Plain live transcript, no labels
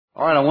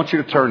All right, I want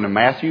you to turn to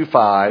Matthew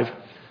 5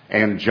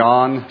 and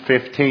John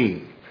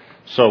 15.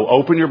 So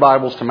open your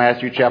Bibles to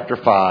Matthew chapter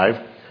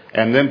 5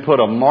 and then put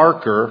a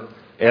marker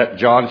at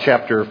John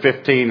chapter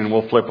 15, and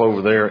we'll flip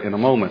over there in a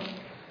moment.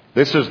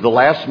 This is the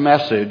last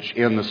message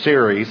in the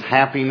series,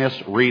 Happiness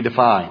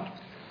Redefined.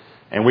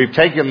 And we've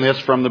taken this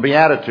from the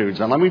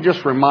Beatitudes. And let me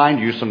just remind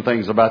you some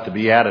things about the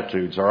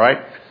Beatitudes, all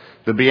right?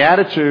 The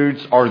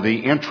Beatitudes are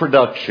the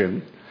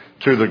introduction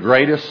to the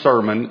greatest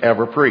sermon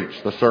ever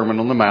preached, the Sermon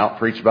on the Mount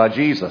preached by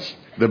Jesus.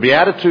 The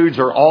Beatitudes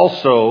are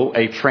also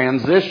a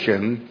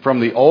transition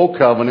from the Old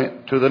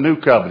Covenant to the New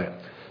Covenant.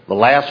 The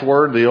last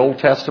word of the Old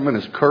Testament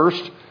is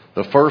cursed.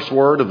 The first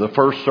word of the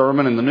first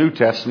sermon in the New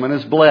Testament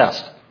is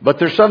blessed. But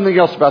there's something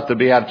else about the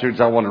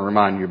Beatitudes I want to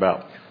remind you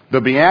about.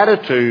 The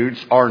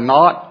Beatitudes are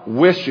not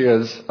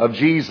wishes of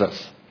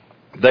Jesus.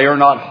 They are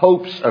not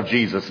hopes of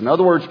Jesus. In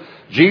other words,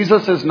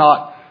 Jesus is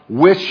not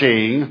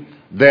wishing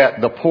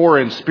that the poor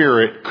in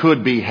spirit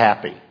could be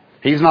happy.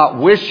 He's not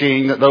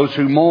wishing that those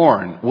who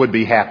mourn would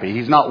be happy.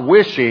 He's not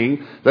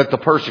wishing that the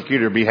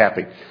persecutor be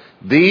happy.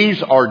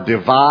 These are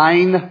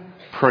divine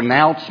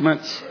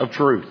pronouncements of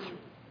truth.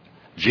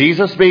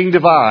 Jesus being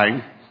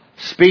divine,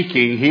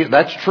 speaking,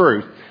 that's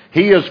truth.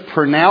 He is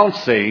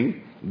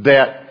pronouncing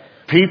that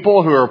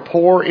people who are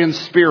poor in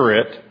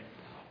spirit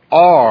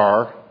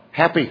are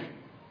happy.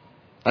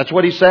 That's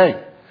what he's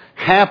saying.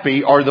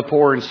 Happy are the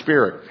poor in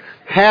spirit.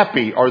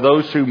 Happy are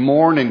those who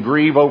mourn and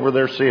grieve over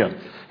their sin.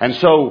 And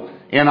so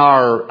in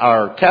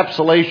our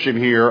capsulation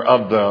here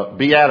of the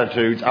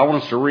Beatitudes, I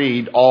want us to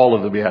read all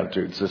of the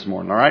Beatitudes this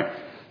morning, all right?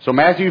 So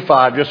Matthew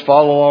 5, just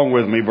follow along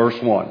with me,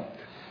 verse 1.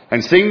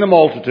 And seeing the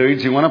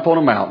multitudes, he went up on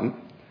a mountain.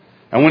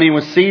 And when he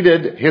was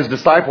seated, his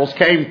disciples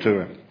came to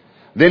him.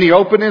 Then he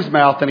opened his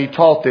mouth and he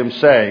taught them,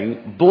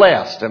 saying,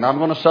 blessed. And I'm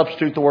going to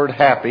substitute the word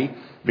happy,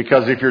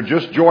 because if you're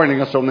just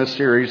joining us on this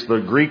series, the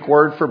Greek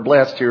word for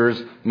blessed here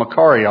is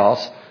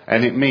makarios,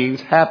 and it means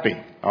happy.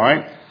 All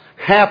right?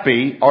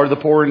 Happy are the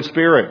poor in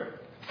spirit,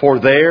 for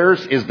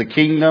theirs is the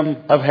kingdom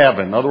of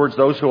heaven. In other words,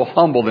 those who will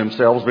humble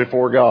themselves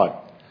before God.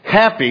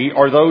 Happy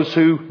are those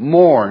who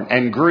mourn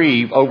and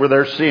grieve over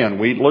their sin.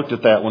 We looked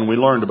at that when we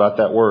learned about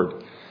that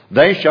word.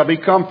 They shall be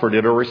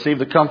comforted or receive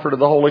the comfort of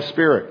the Holy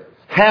Spirit.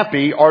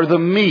 Happy are the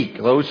meek,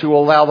 those who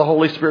allow the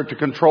Holy Spirit to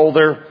control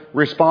their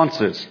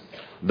responses.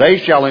 They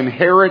shall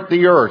inherit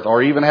the earth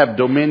or even have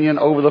dominion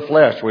over the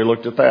flesh. We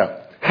looked at that.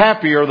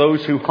 Happy are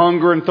those who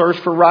hunger and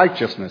thirst for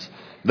righteousness.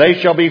 They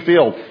shall be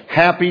filled.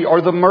 Happy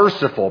are the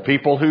merciful,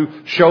 people who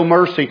show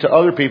mercy to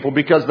other people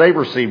because they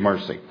receive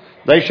mercy.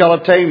 They shall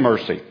obtain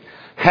mercy.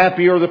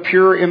 Happy are the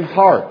pure in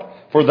heart,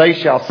 for they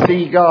shall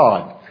see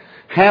God.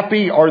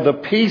 Happy are the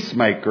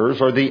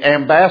peacemakers, or the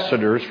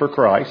ambassadors for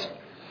Christ.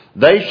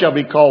 They shall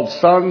be called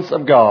sons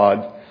of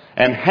God.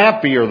 And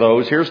happy are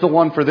those, here's the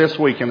one for this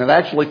week, and it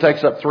actually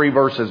takes up 3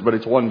 verses, but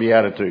it's one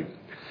beatitude.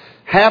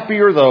 Happy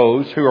are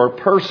those who are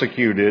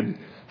persecuted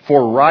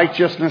for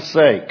righteousness'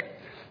 sake,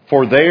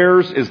 for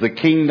theirs is the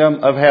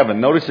kingdom of heaven.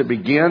 Notice it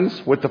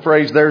begins with the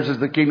phrase, theirs is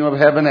the kingdom of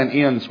heaven, and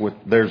ends with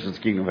theirs is the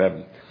kingdom of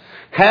heaven.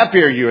 Happy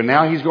are you, and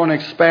now he's going to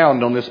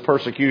expound on this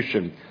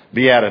persecution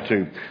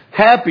beatitude.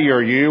 Happy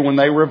are you when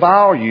they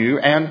revile you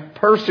and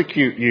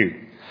persecute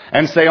you,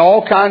 and say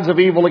all kinds of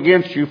evil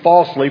against you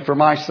falsely for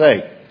my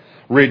sake.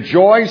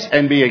 Rejoice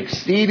and be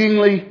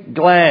exceedingly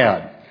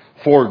glad,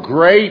 for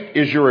great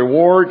is your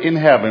reward in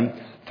heaven,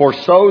 for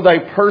so they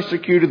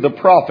persecuted the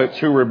prophets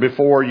who were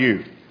before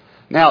you.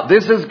 Now,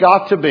 this has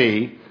got to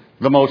be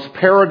the most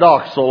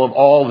paradoxical of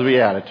all the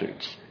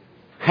Beatitudes.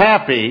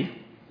 Happy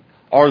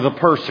are the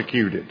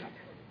persecuted.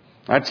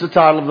 That's the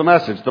title of the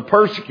message. The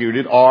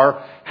persecuted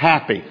are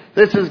happy.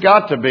 This has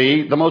got to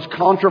be the most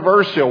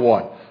controversial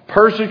one.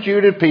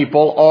 Persecuted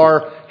people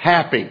are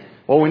happy.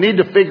 Well, we need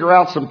to figure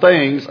out some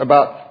things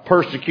about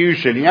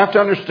persecution. You have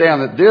to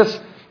understand that this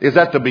is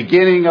at the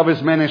beginning of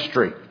his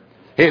ministry.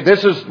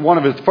 This is one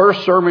of his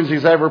first sermons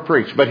he's ever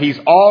preached, but he's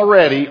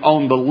already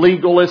on the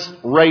legalist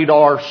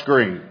radar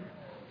screen.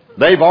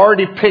 They've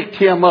already picked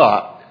him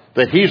up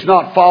that he's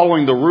not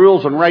following the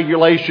rules and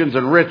regulations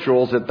and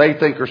rituals that they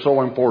think are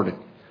so important.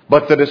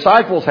 But the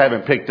disciples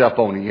haven't picked up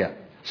on it yet.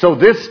 So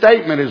this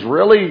statement is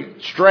really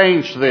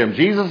strange to them.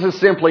 Jesus is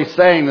simply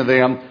saying to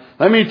them,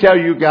 let me tell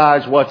you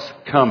guys what's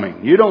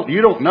coming. You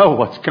don't know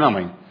what's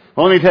coming.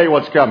 Well, let me tell you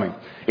what's coming.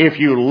 If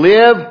you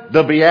live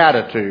the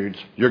Beatitudes,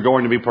 you're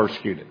going to be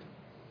persecuted.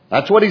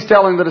 That's what he's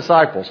telling the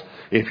disciples.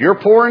 If you're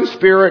poor in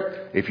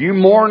spirit, if you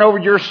mourn over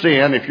your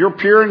sin, if you're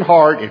pure in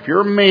heart, if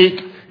you're meek,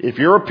 if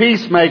you're a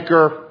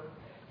peacemaker,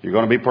 you're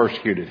going to be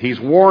persecuted. He's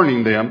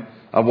warning them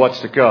of what's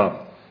to come.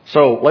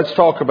 So let's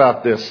talk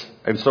about this,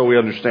 and so we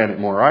understand it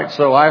more, right?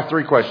 So I have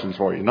 3 questions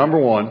for you. Number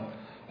 1,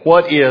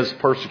 what is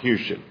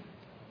persecution?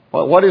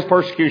 Well, what is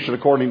persecution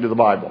according to the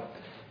Bible?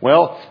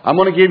 Well, I'm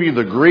going to give you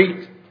the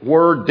Greek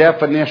word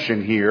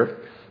definition here,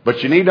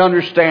 but you need to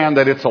understand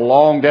that it's a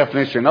long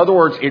definition. In other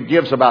words, it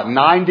gives about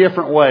 9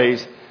 different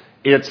ways.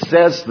 It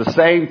says the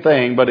same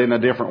thing, but in a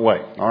different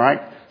way. All right?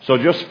 So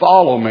just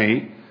follow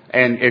me.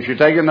 And if you're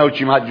taking notes,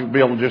 you might be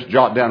able to just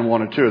jot down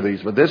 1 or 2 of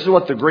these. But this is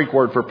what the Greek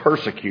word for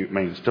persecute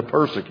means, to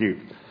persecute.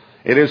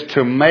 It is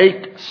to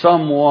make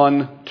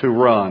someone to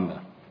run,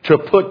 to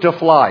put to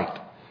flight,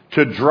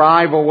 to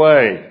drive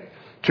away,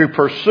 to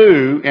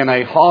pursue in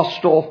a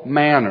hostile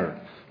manner,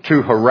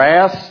 to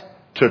harass,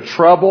 to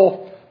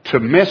trouble, to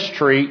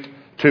mistreat,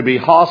 to be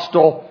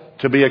hostile,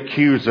 to be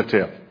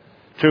accusative,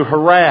 to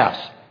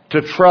harass,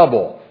 to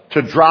trouble,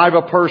 to drive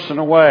a person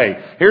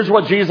away. Here's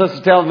what Jesus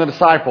is telling the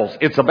disciples.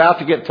 It's about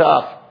to get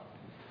tough.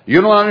 You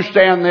don't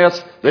understand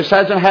this. This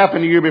hasn't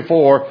happened to you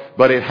before,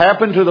 but it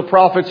happened to the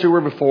prophets who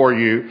were before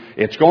you.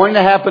 It's going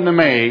to happen to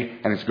me,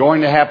 and it's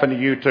going to happen to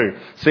you too.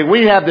 See,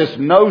 we have this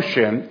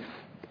notion,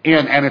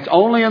 and it's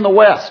only in the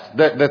West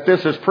that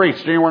this is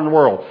preached anywhere in the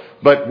world.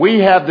 But we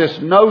have this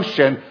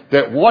notion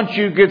that once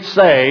you get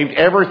saved,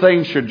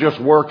 everything should just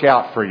work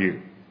out for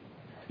you.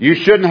 You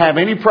shouldn't have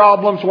any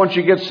problems once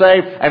you get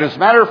saved. And as a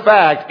matter of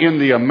fact, in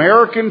the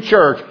American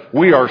church,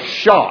 we are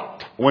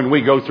shocked when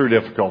we go through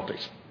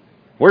difficulties.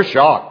 We're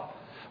shocked.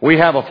 We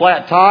have a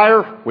flat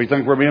tire, we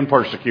think we're being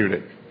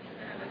persecuted.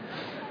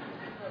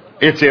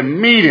 It's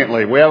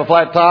immediately, we have a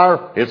flat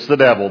tire, it's the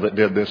devil that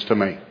did this to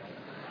me.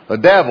 The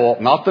devil,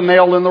 not the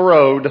nail in the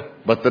road,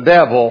 but the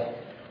devil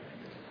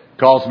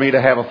caused me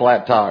to have a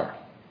flat tire.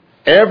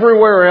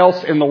 Everywhere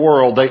else in the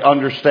world, they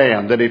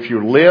understand that if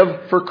you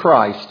live for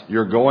Christ,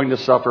 you're going to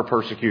suffer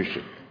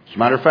persecution. As a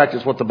matter of fact,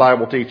 it's what the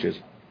Bible teaches.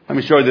 Let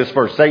me show you this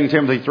verse. 2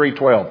 Timothy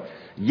 3:12.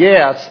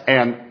 Yes,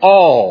 and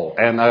all.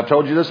 And I've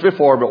told you this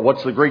before, but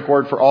what's the Greek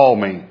word for all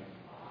mean?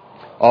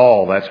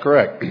 All, that's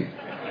correct.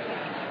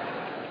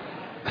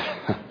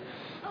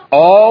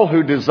 All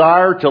who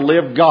desire to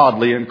live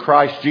godly in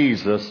Christ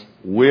Jesus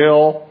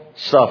will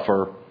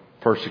suffer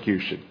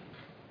persecution.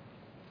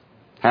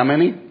 How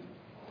many?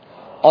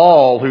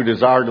 All who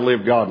desire to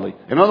live godly.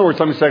 In other words,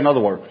 let me say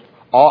another way.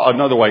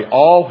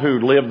 All who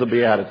live the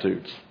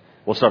Beatitudes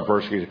will suffer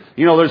persecution.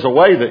 You know, there's a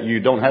way that you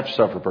don't have to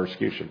suffer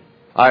persecution.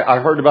 I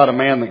heard about a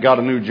man that got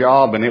a new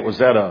job, and it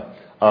was at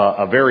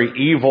a very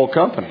evil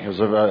company.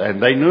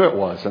 And they knew it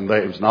was. And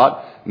it was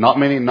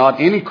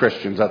not any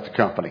Christians at the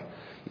company.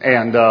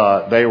 And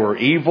they were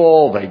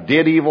evil. They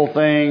did evil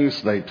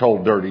things. They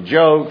told dirty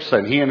jokes.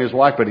 And he and his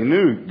wife, but he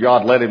knew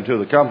God led him to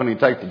the company to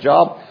take the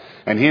job.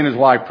 And he and his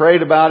wife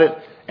prayed about it.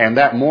 And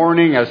that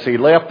morning, as he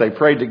left, they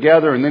prayed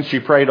together. And then she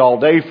prayed all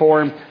day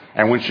for him.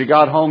 And when she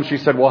got home, she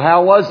said, well,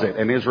 how was it?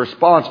 And his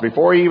response,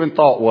 before he even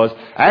thought, was,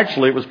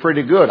 actually, it was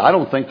pretty good. I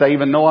don't think they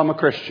even know I'm a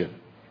Christian.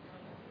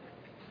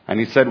 And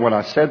he said, when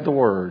I said the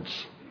words,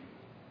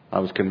 I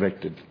was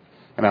convicted.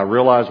 And I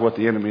realized what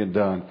the enemy had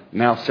done.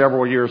 Now,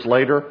 several years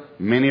later,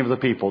 many of the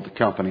people at the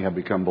company have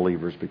become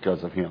believers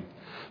because of him.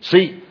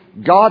 See,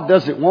 God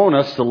doesn't want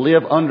us to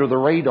live under the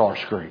radar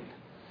screen.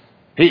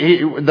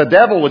 The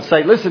devil would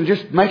say, listen,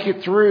 just make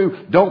it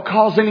through. Don't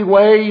cause any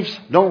waves.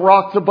 Don't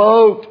rock the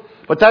boat.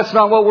 But that's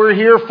not what we're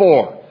here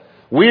for.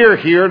 We're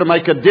here to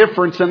make a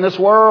difference in this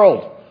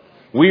world.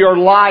 We are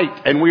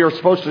light, and we are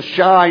supposed to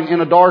shine in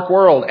a dark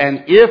world.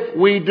 And if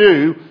we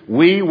do,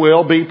 we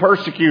will be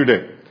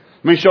persecuted.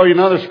 Let me show you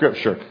another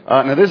scripture.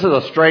 Now, this is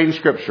a strange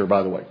scripture,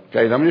 by the way.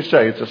 Okay, let me just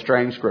say it's a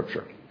strange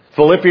scripture.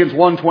 Philippians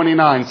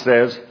 1:29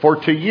 says, for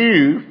to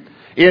you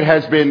it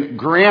has been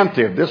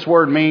granted. This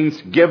word means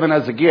given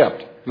as a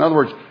gift. In other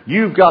words,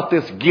 you've got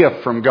this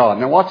gift from God.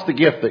 Now, what's the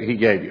gift that He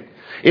gave you?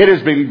 It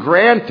has been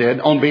granted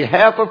on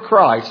behalf of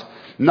Christ,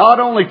 not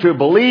only to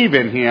believe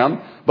in Him,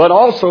 but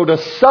also to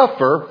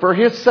suffer for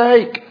His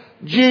sake.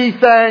 Gee,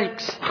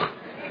 thanks.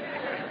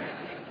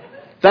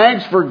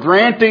 Thanks for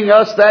granting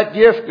us that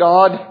gift,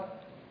 God.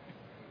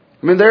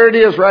 I mean, there it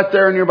is right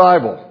there in your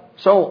Bible.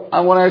 So, I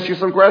want to ask you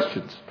some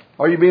questions.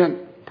 Are you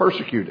being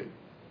persecuted?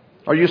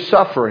 Are you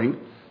suffering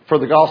for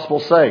the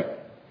gospel's sake?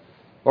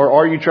 Or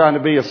are you trying to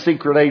be a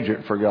secret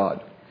agent for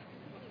God?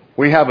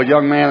 We have a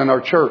young man in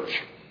our church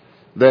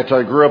that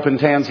grew up in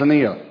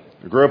Tanzania.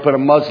 Grew up in a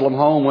Muslim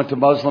home, went to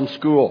Muslim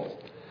school.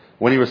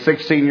 When he was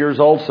 16 years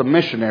old, some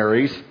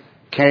missionaries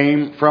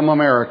came from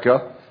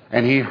America,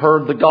 and he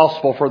heard the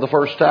gospel for the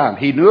first time.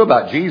 He knew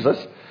about Jesus.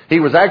 He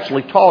was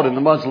actually taught in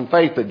the Muslim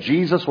faith that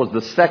Jesus was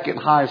the second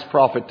highest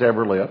prophet to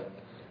ever live.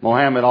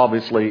 Muhammad,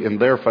 obviously, in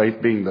their faith,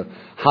 being the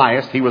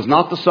highest. He was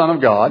not the Son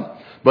of God,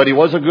 but he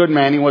was a good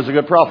man. He was a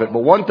good prophet.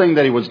 But one thing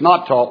that he was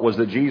not taught was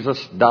that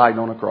Jesus died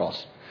on a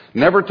cross.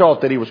 Never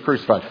taught that He was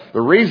crucified.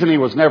 The reason he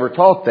was never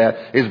taught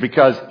that is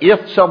because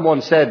if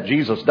someone said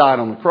Jesus died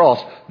on the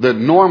cross, the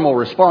normal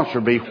response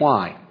would be,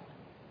 why?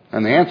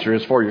 And the answer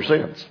is for your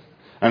sins.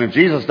 And if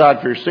Jesus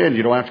died for your sins,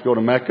 you don't have to go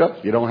to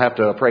Mecca. You don't have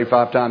to pray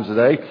 5 times a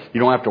day.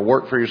 You don't have to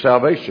work for your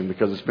salvation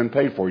because it's been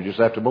paid for. You just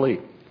have to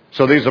believe.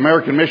 So these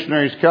American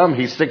missionaries come.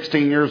 He's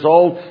 16 years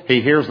old.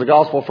 He hears the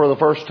gospel for the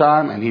first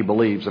time, and he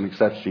believes and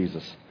accepts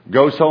Jesus.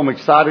 Goes home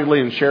excitedly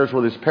and shares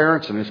with his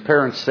parents, and his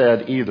parents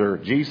said either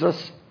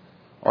Jesus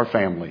or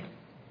family.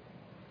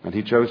 And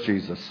he chose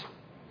Jesus.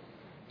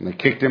 And they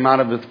kicked him out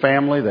of his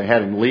family. They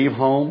had him leave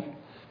home.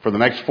 For the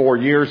next 4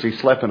 years, he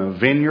slept in a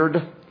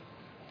vineyard.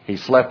 He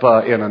slept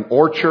in an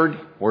orchard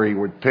where he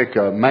would pick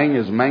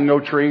his mango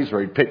trees,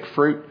 where he'd pick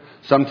fruit.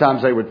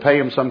 Sometimes they would pay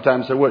him,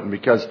 sometimes they wouldn't,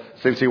 because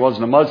since he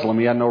wasn't a Muslim,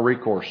 he had no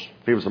recourse.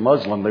 If he was a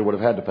Muslim, they would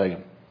have had to pay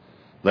him.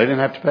 They didn't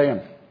have to pay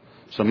him.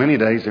 So many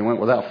days he went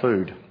without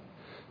food.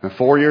 And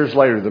 4 years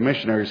later, the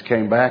missionaries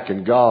came back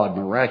and God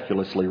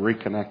miraculously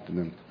reconnected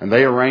them. And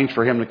they arranged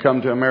for him to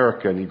come to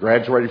America, and he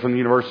graduated from the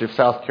University of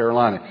South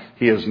Carolina.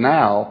 He is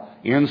now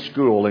in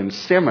school, in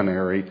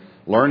seminary,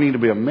 learning to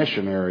be a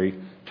missionary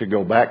to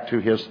go back to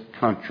his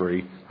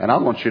country. And I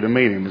want you to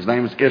meet him. His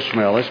name is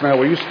Ishmael. Ishmael,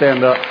 will you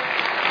stand up?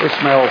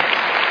 Ishmael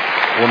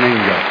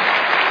Flamingo.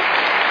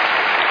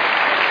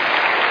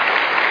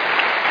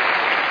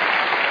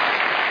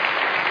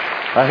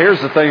 Now,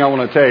 here's the thing I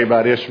want to tell you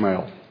about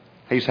Ishmael.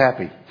 He's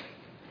happy.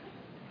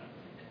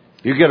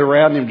 You get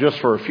around him just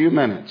for a few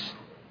minutes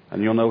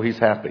and you'll know he's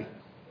happy.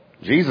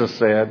 Jesus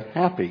said,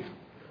 happy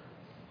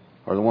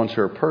are the ones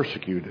who are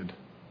persecuted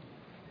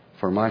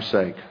for my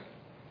sake.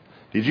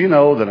 Did you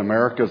know that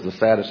America is the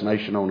saddest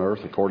nation on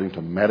earth according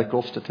to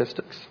medical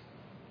statistics?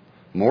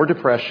 More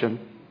depression,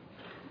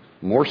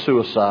 more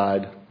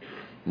suicide,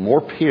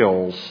 more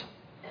pills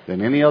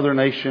than any other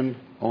nation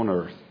on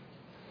earth.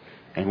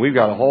 And we've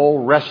got a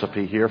whole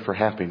recipe here for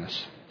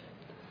happiness.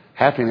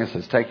 Happiness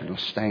has taken a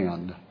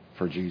stand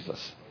for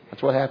Jesus.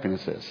 That's what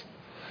happiness is.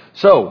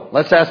 So,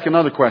 let's ask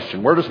another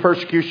question. Where does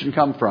persecution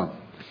come from?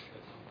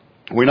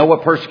 We know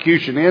what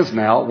persecution is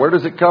now. Where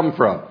does it come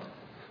from?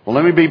 Well,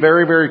 let me be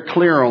very, very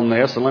clear on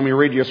this, and let me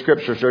read you a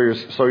scripture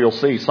so you'll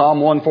see.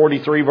 Psalm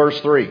 143, verse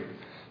 3.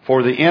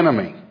 For the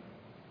enemy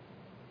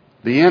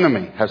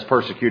has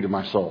persecuted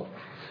my soul.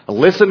 Now,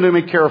 listen to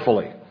me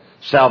carefully.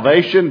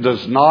 Persecution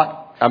does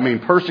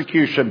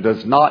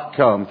not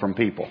come from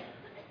people.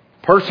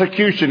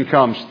 Persecution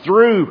comes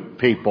through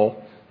people,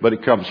 but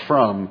it comes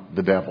from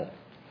the devil.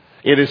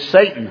 It is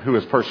Satan who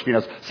is persecuting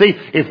us. See,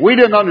 if we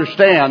didn't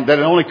understand that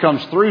it only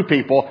comes through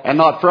people and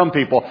not from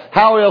people,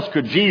 how else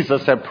could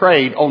Jesus have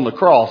prayed on the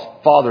cross,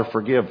 Father,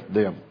 forgive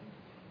them?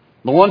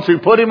 The ones who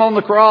put him on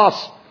the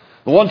cross,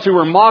 the ones who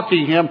were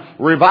mocking him,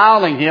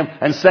 reviling him,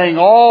 and saying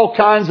all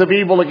kinds of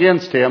evil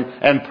against him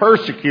and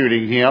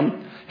persecuting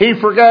him, he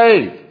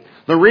forgave.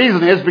 The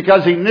reason is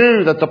because he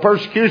knew that the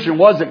persecution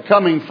wasn't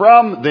coming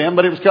from them,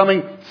 but it was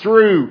coming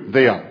through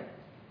them.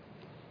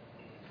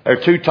 There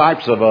are two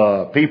types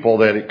of people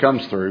that it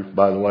comes through,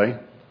 by the way.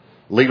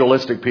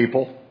 Legalistic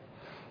people.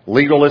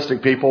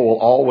 Legalistic people will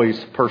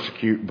always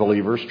persecute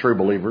believers, true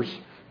believers,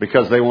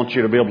 because they want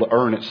you to be able to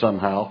earn it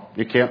somehow.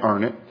 You can't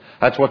earn it.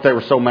 That's what they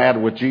were so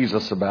mad with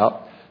Jesus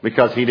about,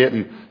 because he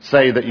didn't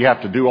say that you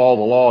have to do all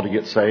the law to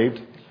get saved.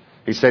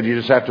 He said, you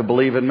just have to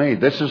believe in me.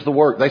 This is the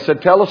work. They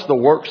said, tell us the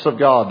works of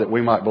God that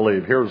we might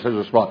believe. Here's his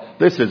response.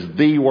 This is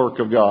the work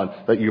of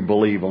God, that you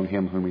believe on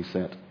him whom he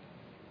sent.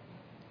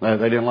 They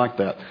didn't like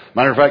that.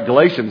 Matter of fact,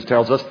 Galatians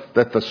tells us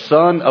that the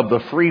son of the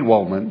free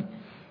woman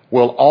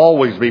will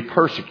always be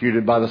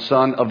persecuted by the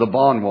son of the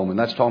bondwoman.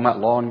 That's talking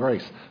about law and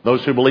grace.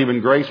 Those who believe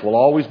in grace will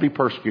always be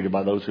persecuted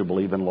by those who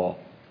believe in law.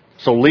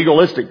 So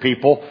legalistic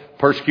people,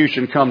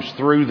 persecution comes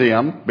through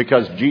them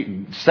because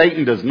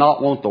Satan does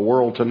not want the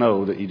world to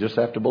know that you just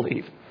have to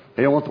believe.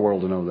 He don't want the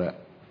world to know that.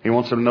 He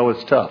wants them to know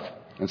it's tough.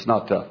 It's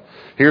not tough.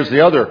 Here's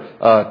the other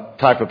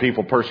type of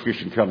people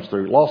persecution comes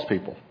through. Lost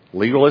people.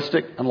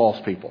 Legalistic and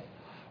lost people.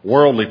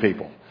 Worldly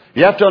people.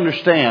 You have to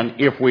understand,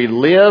 if we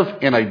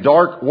live in a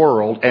dark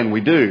world, and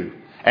we do,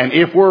 and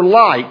if we're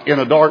light in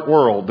a dark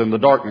world, then the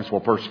darkness will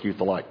persecute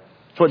the light.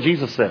 That's what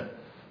Jesus said.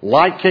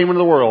 Light came into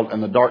the world,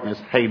 and the darkness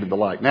hated the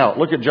light. Now,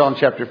 look at John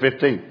chapter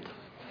 15.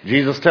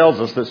 Jesus tells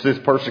us that this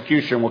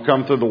persecution will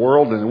come through the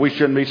world, and we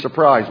shouldn't be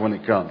surprised when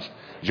it comes.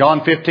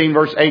 John 15,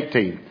 verse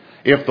 18.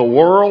 If the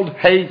world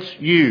hates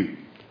you,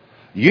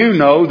 you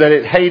know that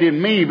it hated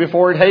me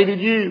before it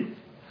hated you.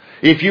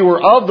 If you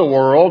were of the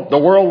world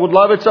would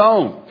love its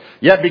own.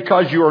 Yet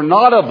because you are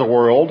not of the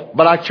world,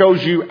 but I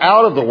chose you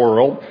out of the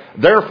world,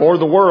 therefore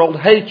the world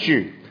hates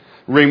you.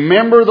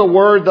 Remember the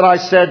word that I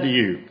said to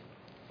you.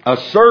 A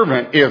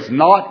servant is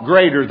not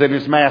greater than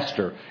his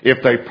master.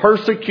 If they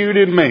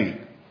persecuted me,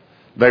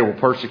 they will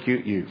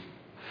persecute you.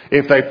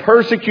 If they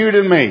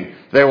persecuted me,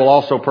 they will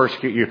also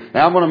persecute you.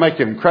 Now I'm going to make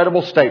an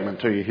incredible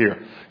statement to you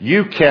here.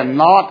 You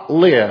cannot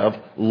live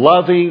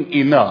loving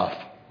enough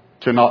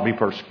to not be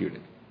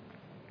persecuted.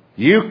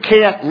 You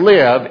can't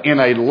live in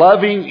a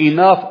loving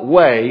enough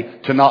way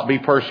to not be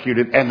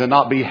persecuted and to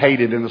not be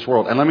hated in this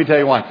world. And let me tell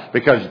you why.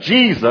 Because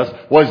Jesus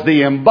was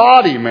the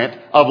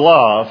embodiment of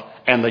love,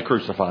 and they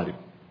crucified him.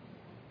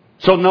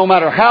 So no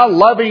matter how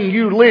loving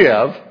you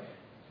live,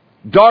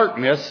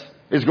 darkness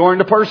is going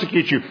to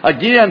persecute you.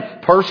 Again,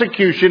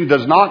 persecution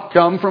does not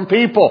come from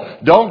people.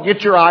 Don't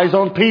get your eyes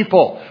on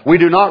people. We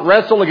do not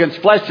wrestle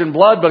against flesh and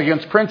blood, but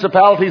against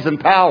principalities and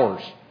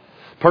powers.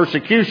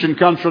 Persecution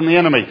comes from the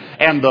enemy.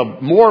 And the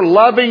more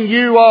loving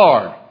you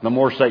are, the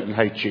more Satan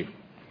hates you.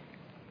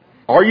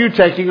 Are you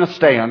taking a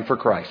stand for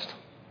Christ?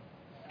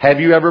 Have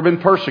you ever been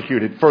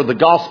persecuted for the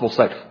gospel's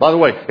sake? By the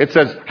way, it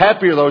says,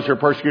 happy are those who are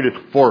persecuted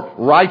for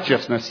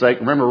righteousness' sake.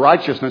 Remember,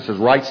 righteousness is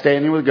right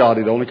standing with God.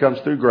 It only comes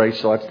through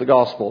grace, so that's the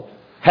gospel.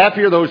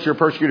 Happy are those who are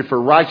persecuted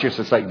for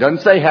righteousness' sake.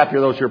 Doesn't say happy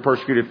are those who are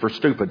persecuted for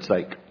stupid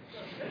sake.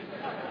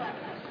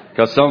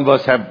 Because some of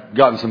us have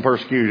gotten some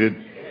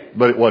persecuted,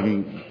 but it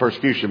wasn't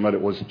persecution, but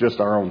it was just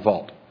our own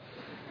fault.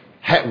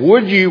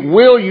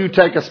 Will you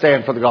take a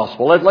stand for the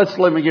gospel?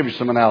 Let me give you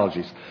some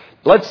analogies.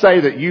 Let's say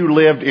that you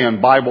lived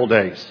in Bible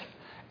days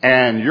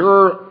and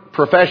your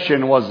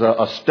profession was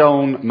a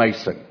stone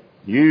mason.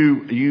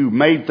 You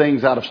made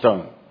things out of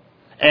stone.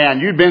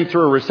 And you'd been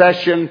through a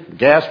recession,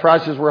 gas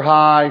prices were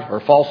high, or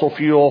fossil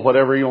fuel,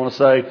 whatever you want to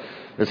say,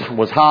 it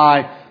was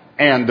high,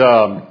 and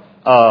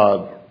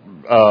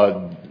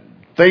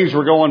things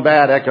were going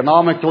bad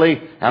economically,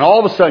 and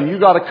all of a sudden you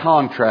got a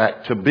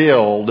contract to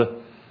build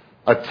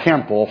a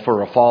temple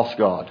for a false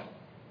god.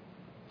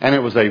 And it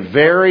was a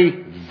very,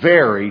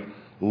 very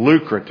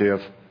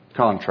lucrative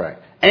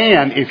contract.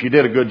 And if you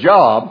did a good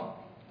job,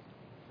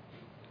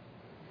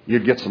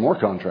 you'd get some more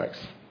contracts.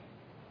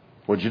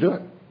 Would you do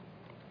it?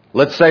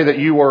 Let's say that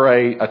you were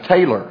a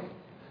tailor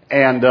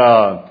and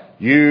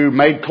you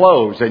made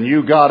clothes and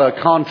you got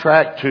a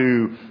contract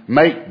to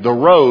make the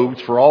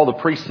robes for all the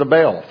priests of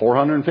Baal,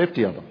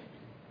 450 of them.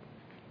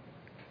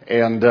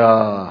 And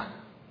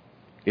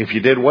if you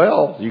did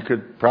well, you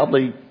could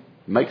probably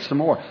make some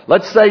more.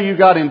 Let's say you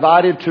got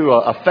invited to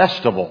a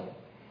festival,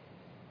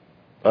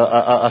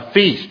 a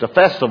feast, a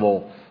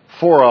festival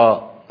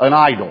for an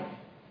idol.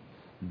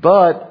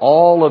 But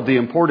all of the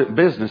important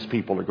business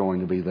people are going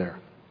to be there.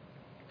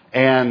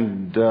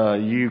 And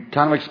you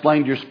kind of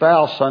explained to your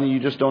spouse, honey,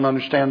 you just don't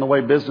understand the way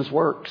business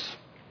works.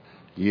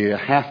 You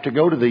have to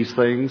go to these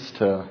things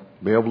to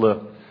be able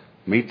to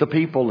meet the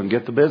people and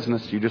get the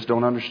business. You just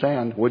don't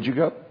understand. Would you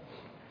go?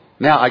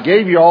 Now, I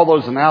gave you all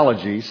those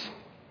analogies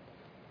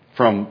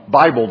from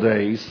Bible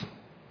days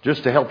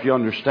just to help you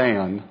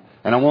understand.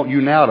 And I want you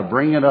now to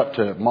bring it up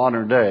to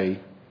modern day.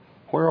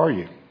 Where are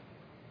you?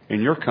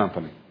 In your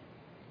company,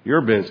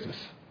 your business,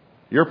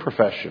 your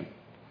profession,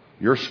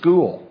 your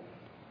school.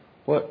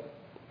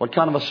 What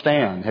kind of a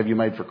stand have you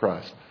made for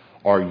Christ?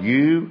 Are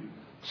you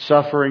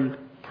suffering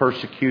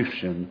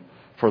persecution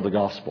for the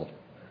gospel?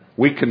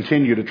 We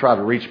continue to try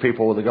to reach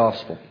people with the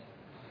gospel.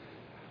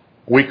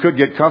 We could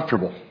get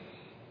comfortable.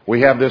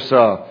 We have this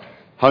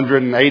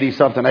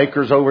 180-something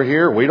acres over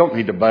here. We don't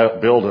need to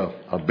build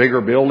a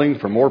bigger building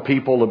for more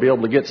people to be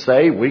able to get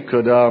saved. We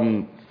could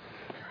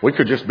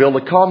just build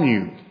a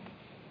commune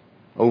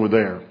over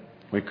there.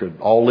 We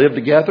could all live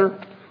together,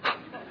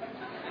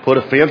 put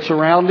a fence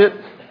around it,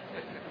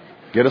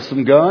 get us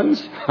some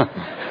guns.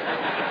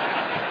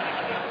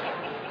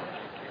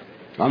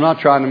 I'm not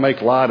trying to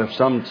make light of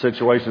some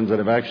situations that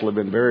have actually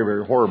been very,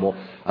 very horrible.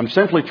 I'm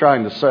simply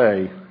trying to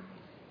say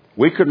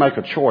we could make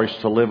a choice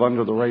to live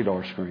under the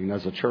radar screen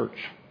as a church.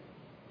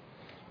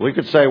 We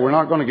could say we're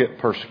not going to get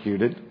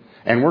persecuted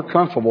and we're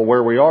comfortable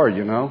where we are,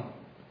 you know.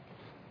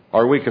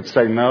 Or we could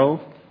say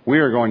no, we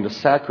are going to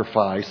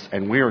sacrifice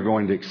and we are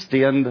going to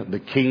extend the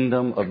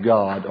kingdom of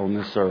God on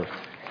this earth.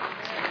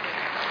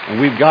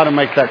 And we've got to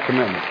make that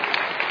commitment.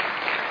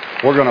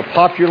 We're going to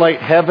populate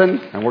heaven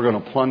and we're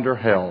going to plunder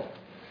hell.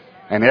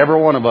 And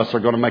every one of us are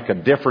going to make a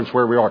difference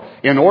where we are.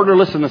 In order,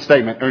 listen to the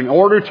statement, in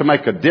order to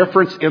make a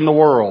difference in the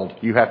world,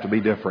 you have to be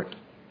different.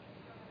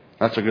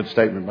 That's a good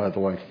statement, by the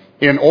way.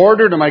 In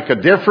order to make a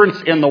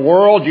difference in the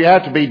world, you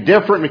have to be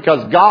different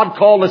because God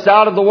called us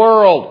out of the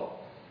world.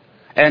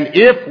 And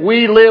if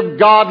we live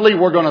godly,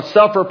 we're going to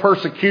suffer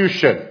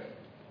persecution.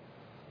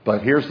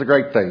 But here's the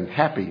great thing.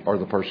 Happy are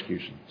the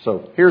persecution.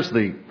 So here's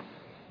the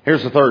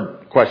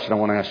third question I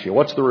want to ask you.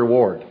 What's the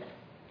reward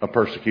of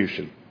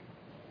persecution?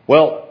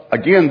 Well,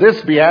 again,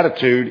 this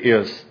beatitude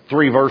is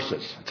 3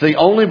 verses. It's the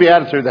only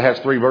beatitude that has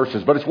 3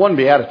 verses, but it's one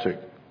beatitude.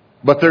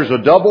 But there's a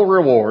double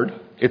reward.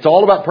 It's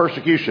all about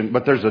persecution,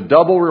 but there's a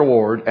double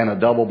reward and a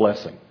double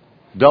blessing.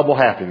 Double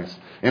happiness.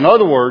 In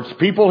other words,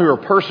 people who are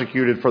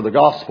persecuted for the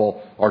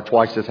gospel are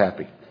twice as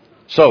happy.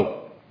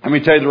 So, let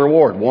me tell you the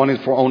reward. One is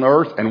for on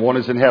earth and one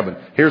is in heaven.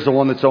 Here's the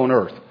one that's on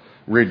earth.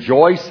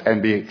 Rejoice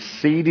and be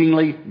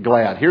exceedingly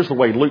glad. Here's the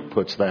way Luke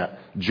puts that.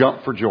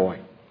 Jump for joy.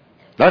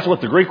 That's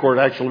what the Greek word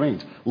actually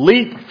means.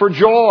 Leap for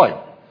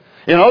joy.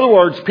 In other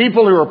words,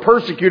 people who are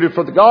persecuted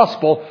for the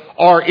gospel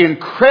are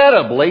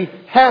incredibly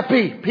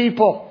happy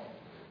people.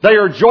 They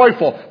are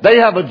joyful. They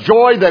have a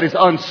joy that is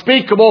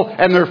unspeakable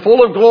and they're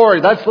full of glory.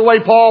 That's the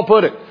way Paul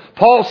put it.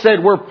 Paul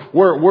said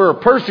we're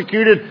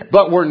persecuted,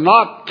 but we're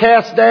not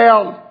cast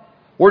down.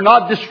 We're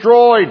not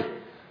destroyed.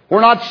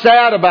 We're not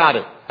sad about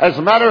it. As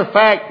a matter of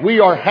fact, we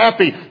are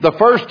happy. The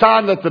first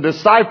time that the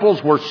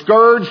disciples were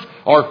scourged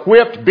or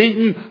whipped,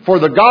 beaten for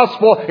the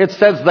gospel, it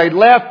says they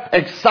left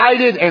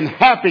excited and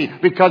happy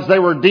because they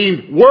were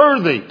deemed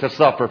worthy to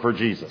suffer for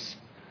Jesus.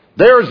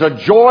 There's a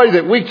joy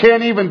that we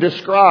can't even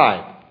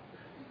describe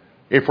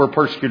if we're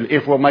persecuted,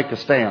 if we'll make a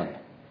stand.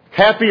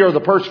 Happy are the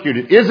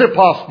persecuted. Is it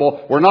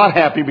possible we're not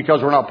happy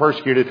because we're not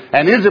persecuted?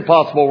 And is it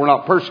possible we're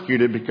not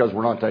persecuted because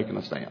we're not taking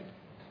a stand?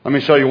 Let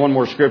me show you one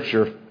more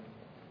scripture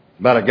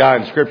about a guy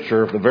in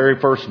Scripture, the very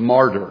first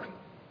martyr.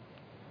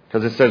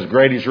 Because it says,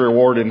 great is your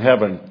reward in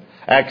heaven.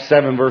 Acts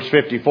 7 verse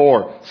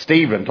 54.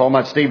 Stephen, talking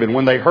about Stephen.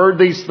 When they heard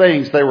these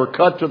things, they were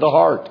cut to the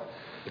heart.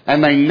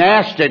 And they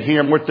gnashed at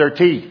him with their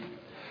teeth.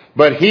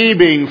 But he,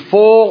 being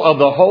full of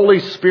the Holy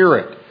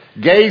Spirit,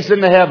 gazed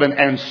into heaven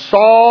and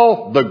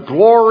saw the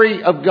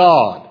glory of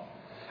God.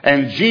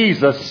 And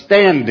Jesus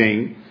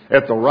standing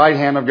at the right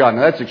hand of God.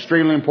 Now that's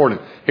extremely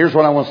important. Here's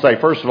what I want to say.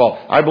 First of all,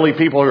 I believe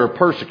people who are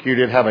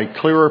persecuted have a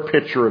clearer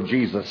picture of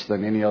Jesus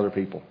than any other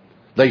people.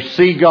 They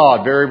see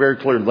God very, very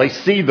clearly. They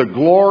see the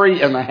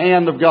glory and the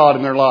hand of God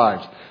in their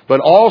lives. But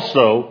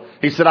also,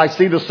 he said, I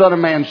see the Son of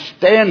Man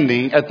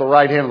standing at the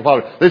right hand of the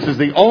Father. This is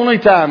the only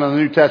time in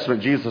the New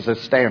Testament Jesus is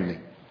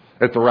standing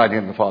at the right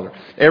hand of the Father.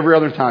 Every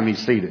other time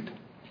he's seated.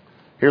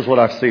 Here's what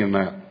I see in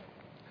that.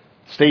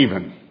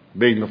 Stephen,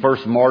 being the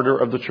first martyr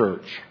of the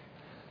church,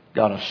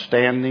 got a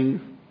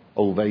standing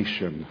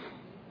ovation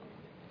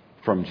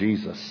from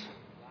Jesus.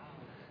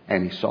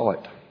 And he saw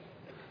it.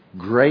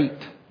 Great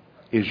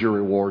is your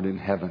reward in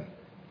heaven.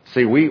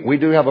 See, we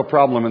do have a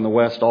problem in the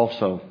West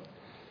also,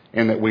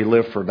 in that we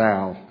live for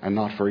now and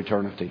not for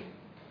eternity.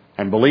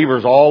 And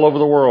believers all over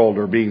the world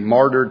are being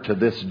martyred to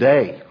this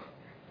day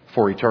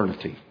for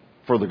eternity,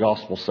 for the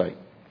gospel's sake.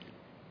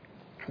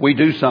 We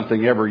do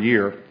something every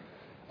year,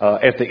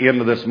 at the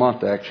end of this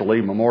month actually,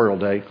 Memorial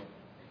Day,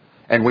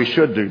 and we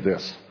should do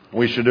this.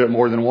 We should do it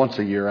more than once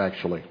a year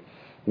actually.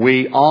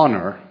 We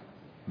honor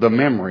the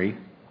memory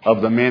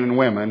of the men and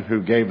women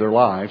who gave their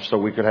lives so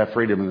we could have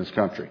freedom in this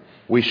country.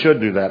 We should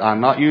do that.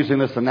 I'm not using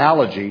this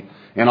analogy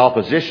in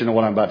opposition to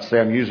what I'm about to say.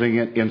 I'm using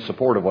it in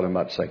support of what I'm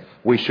about to say.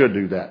 We should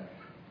do that.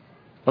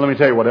 But let me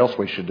tell you what else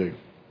we should do.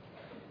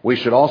 We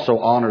should also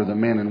honor the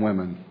men and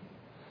women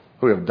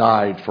who have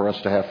died for us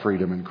to have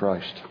freedom in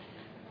Christ.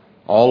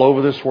 All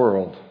over this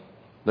world,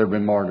 there have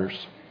been martyrs.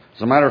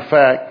 As a matter of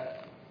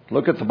fact,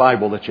 look at the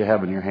Bible that you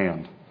have in your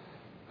hand.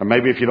 Or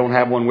maybe if you don't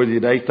have one with you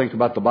today, think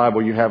about the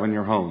Bible you have in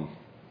your home.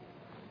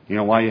 You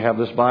know why you have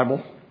this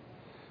Bible?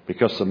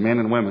 Because some men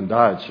and women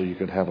died so you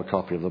could have a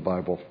copy of the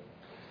Bible.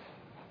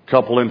 A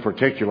couple in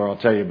particular I'll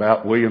tell you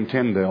about, William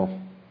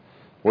Tyndale.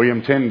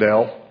 William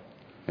Tyndale,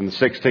 in the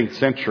 16th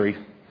century,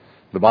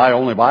 the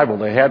only Bible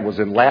they had was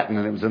in Latin,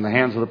 and it was in the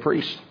hands of the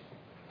priests.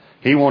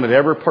 He wanted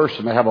every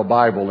person to have a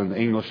Bible in the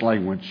English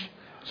language.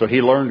 So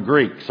he learned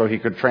Greek so he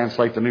could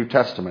translate the New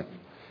Testament.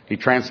 He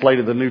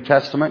translated the New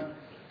Testament,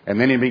 and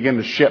then he began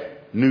to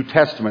ship New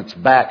Testaments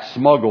back,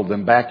 smuggled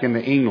them back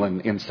into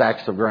England in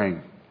sacks of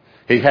grain.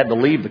 He had to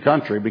leave the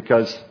country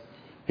because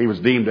he was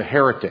deemed a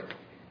heretic.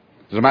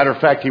 As a matter of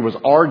fact, he was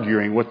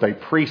arguing with a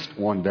priest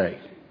one day.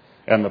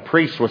 And the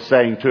priest was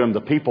saying to him,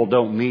 the people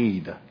don't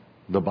need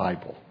the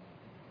Bible.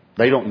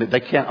 They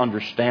can't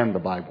understand the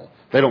Bible.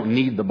 They don't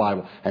need the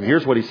Bible. And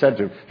here's what he said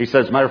to him. He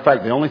says, as a matter of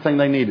fact, the only thing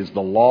they need is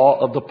the law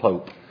of the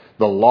Pope.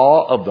 The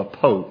law of the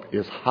Pope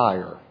is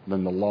higher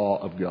than the law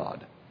of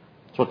God.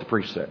 That's what the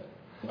priest said.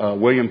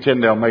 William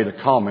Tyndale made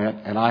a comment,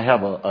 and I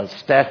have a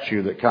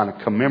statue that kind of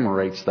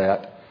commemorates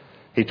that.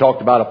 He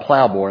talked about a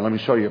plowboy. Let me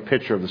show you a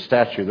picture of the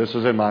statue. This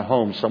is in my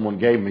home. Someone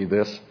gave me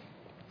this.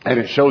 And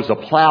it shows a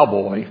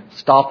plowboy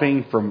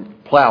stopping from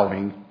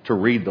plowing to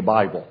read the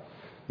Bible.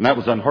 And that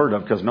was unheard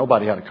of because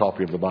nobody had a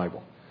copy of the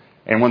Bible.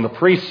 And when the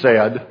priest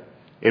said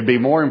it'd be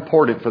more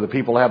important for the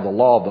people to have the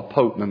law of the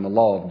Pope than the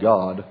law of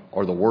God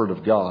or the Word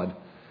of God,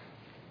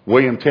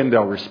 William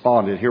Tyndale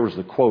responded. Here was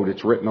the quote.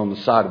 It's written on the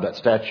side of that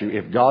statue.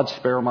 If God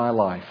spare my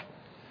life,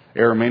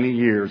 ere many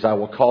years, I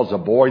will cause a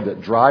boy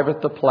that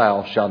driveth the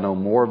plow shall know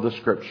more of the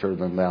Scripture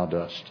than thou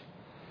dost.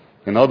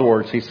 In other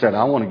words, he said,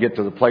 I want to get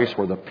to the place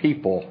where the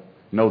people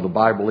know the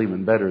Bible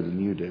even better than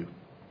you do.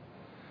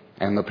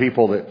 And the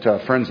people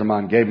that friends of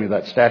mine gave me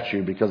that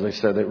statue because they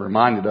said it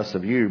reminded us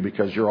of you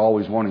because you're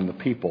always wanting the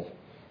people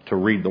to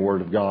read the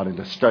Word of God and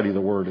to study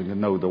the Word and to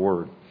know the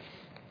Word.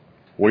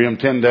 William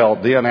Tyndale,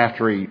 then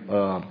after he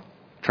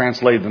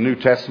translated the New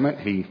Testament,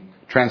 he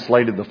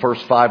translated the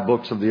first 5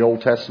 books of the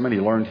Old Testament. He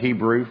learned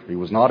Hebrew. He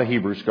was not a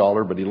Hebrew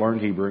scholar, but he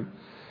learned Hebrew.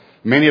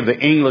 Many of the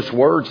English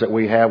words that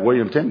we have,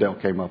 William Tyndale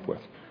came up with.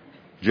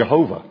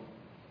 Jehovah.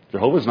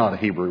 Jehovah is not a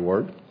Hebrew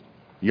word.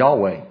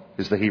 Yahweh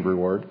is the Hebrew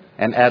word.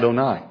 And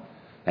Adonai.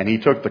 And he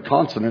took the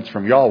consonants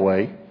from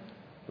Yahweh,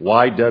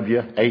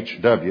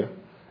 YWHW,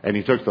 and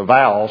he took the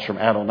vowels from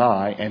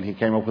Adonai, and he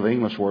came up with the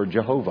English word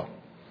Jehovah.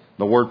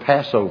 The word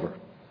Passover.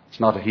 It's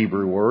not a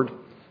Hebrew word.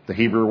 The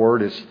Hebrew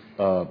word is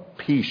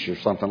peace or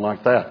something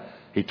like that.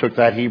 He took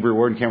that Hebrew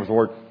word and came up with the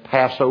word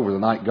Passover, the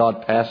night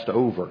God passed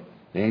over.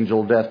 The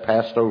angel of death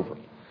passed over.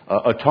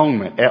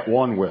 Atonement, at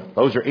one with.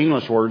 Those are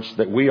English words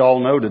that we all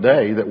know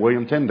today that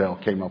William Tyndale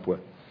came up with.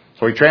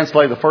 So he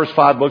translated the first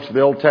 5 books of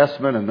the Old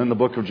Testament and then the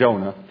book of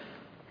Jonah.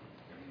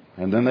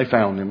 And then they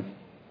found him.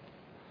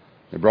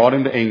 They brought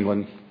him to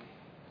England,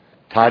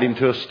 tied him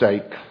to a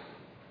stake,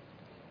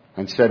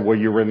 and said, will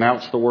you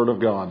renounce the Word of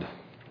God?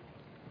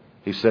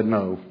 He said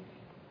no.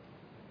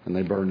 And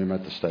they burned him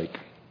at the stake.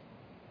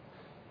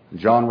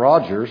 John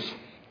Rogers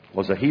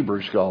was a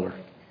Hebrew scholar.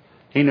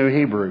 He knew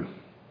Hebrew.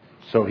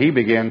 So he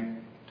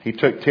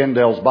took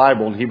Tyndale's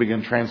Bible and he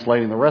began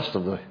translating the rest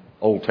of the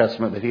Old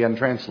Testament that he hadn't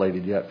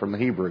translated yet from the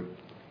Hebrew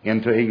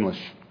into English.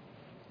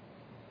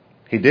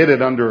 He did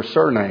it under a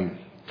surname,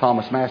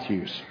 Thomas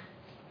Matthews,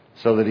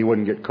 so that he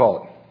wouldn't get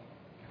caught.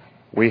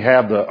 We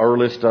have the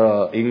earliest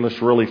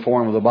English really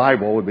form of the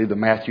Bible would be the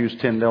Matthews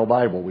Tyndale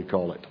Bible, we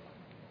call it.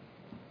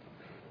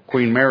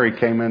 Queen Mary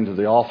came into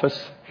the office.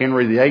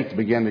 Henry VIII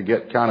began to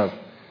get kind of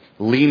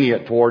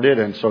lenient toward it,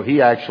 and so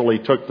he actually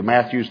took the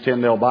Matthew's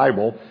Tyndale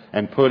Bible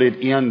and put it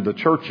in the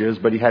churches,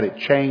 but he had it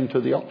chained to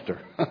the altar.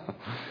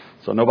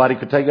 So nobody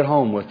could take it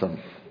home with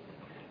them.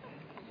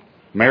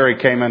 Mary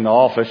came into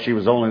office. She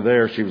was only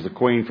there. She was the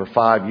queen for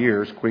 5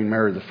 years, Queen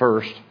Mary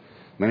I.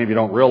 Many of you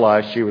don't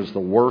realize she was the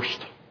worst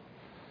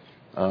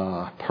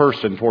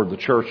person toward the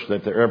church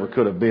that there ever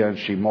could have been.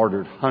 She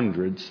martyred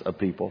hundreds of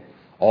people,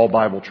 all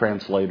Bible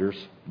translators,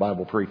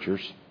 Bible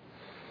preachers.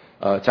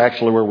 It's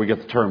actually where we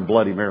get the term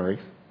Bloody Mary.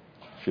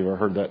 If you've ever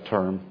heard that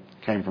term,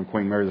 it came from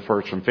Queen Mary I from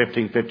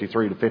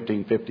 1553 to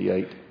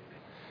 1558.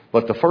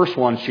 But the first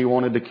one she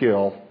wanted to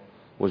kill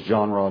was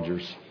John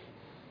Rogers.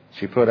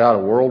 She put out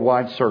a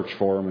worldwide search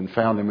for him and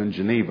found him in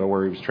Geneva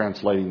where he was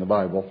translating the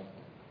Bible.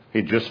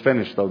 He'd just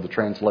finished, though, the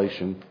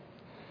translation.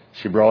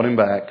 She brought him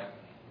back,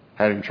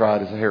 had him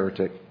tried as a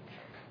heretic.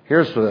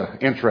 Here's the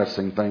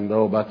interesting thing,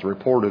 though, about the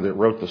reporter that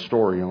wrote the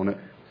story on it.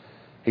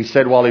 He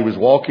said while he was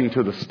walking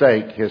to the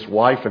stake, his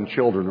wife and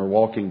children were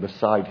walking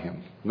beside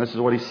him. And this is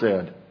what he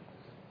said.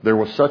 There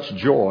was such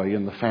joy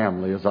in the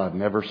family as I've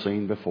never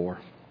seen before.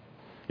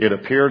 It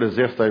appeared as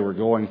if they were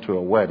going to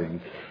a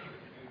wedding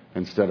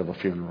instead of a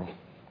funeral.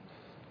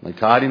 They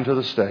tied him to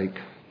the stake,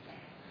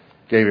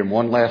 gave him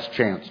one last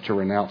chance to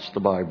renounce the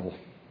Bible.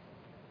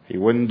 He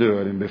wouldn't do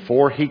it. And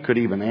before he could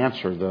even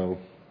answer, though,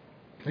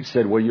 they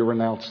said, will you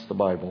renounce the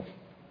Bible?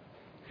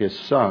 His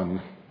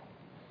son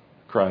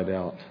cried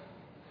out,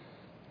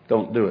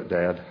 don't do it,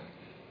 Dad.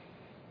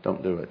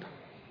 Don't do it.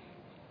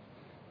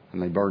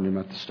 And they burned him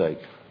at the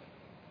stake.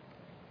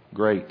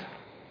 Great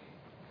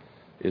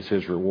is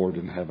his reward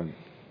in heaven.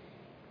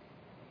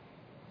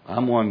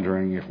 I'm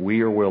wondering if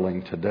we are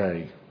willing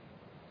today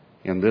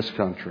in this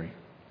country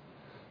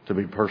to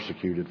be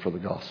persecuted for the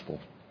gospel.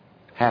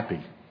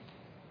 Happy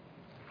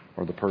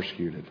or the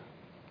persecuted.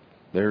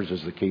 Theirs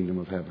is the kingdom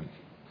of heaven.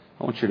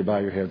 I want you to bow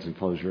your heads and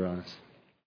close your eyes.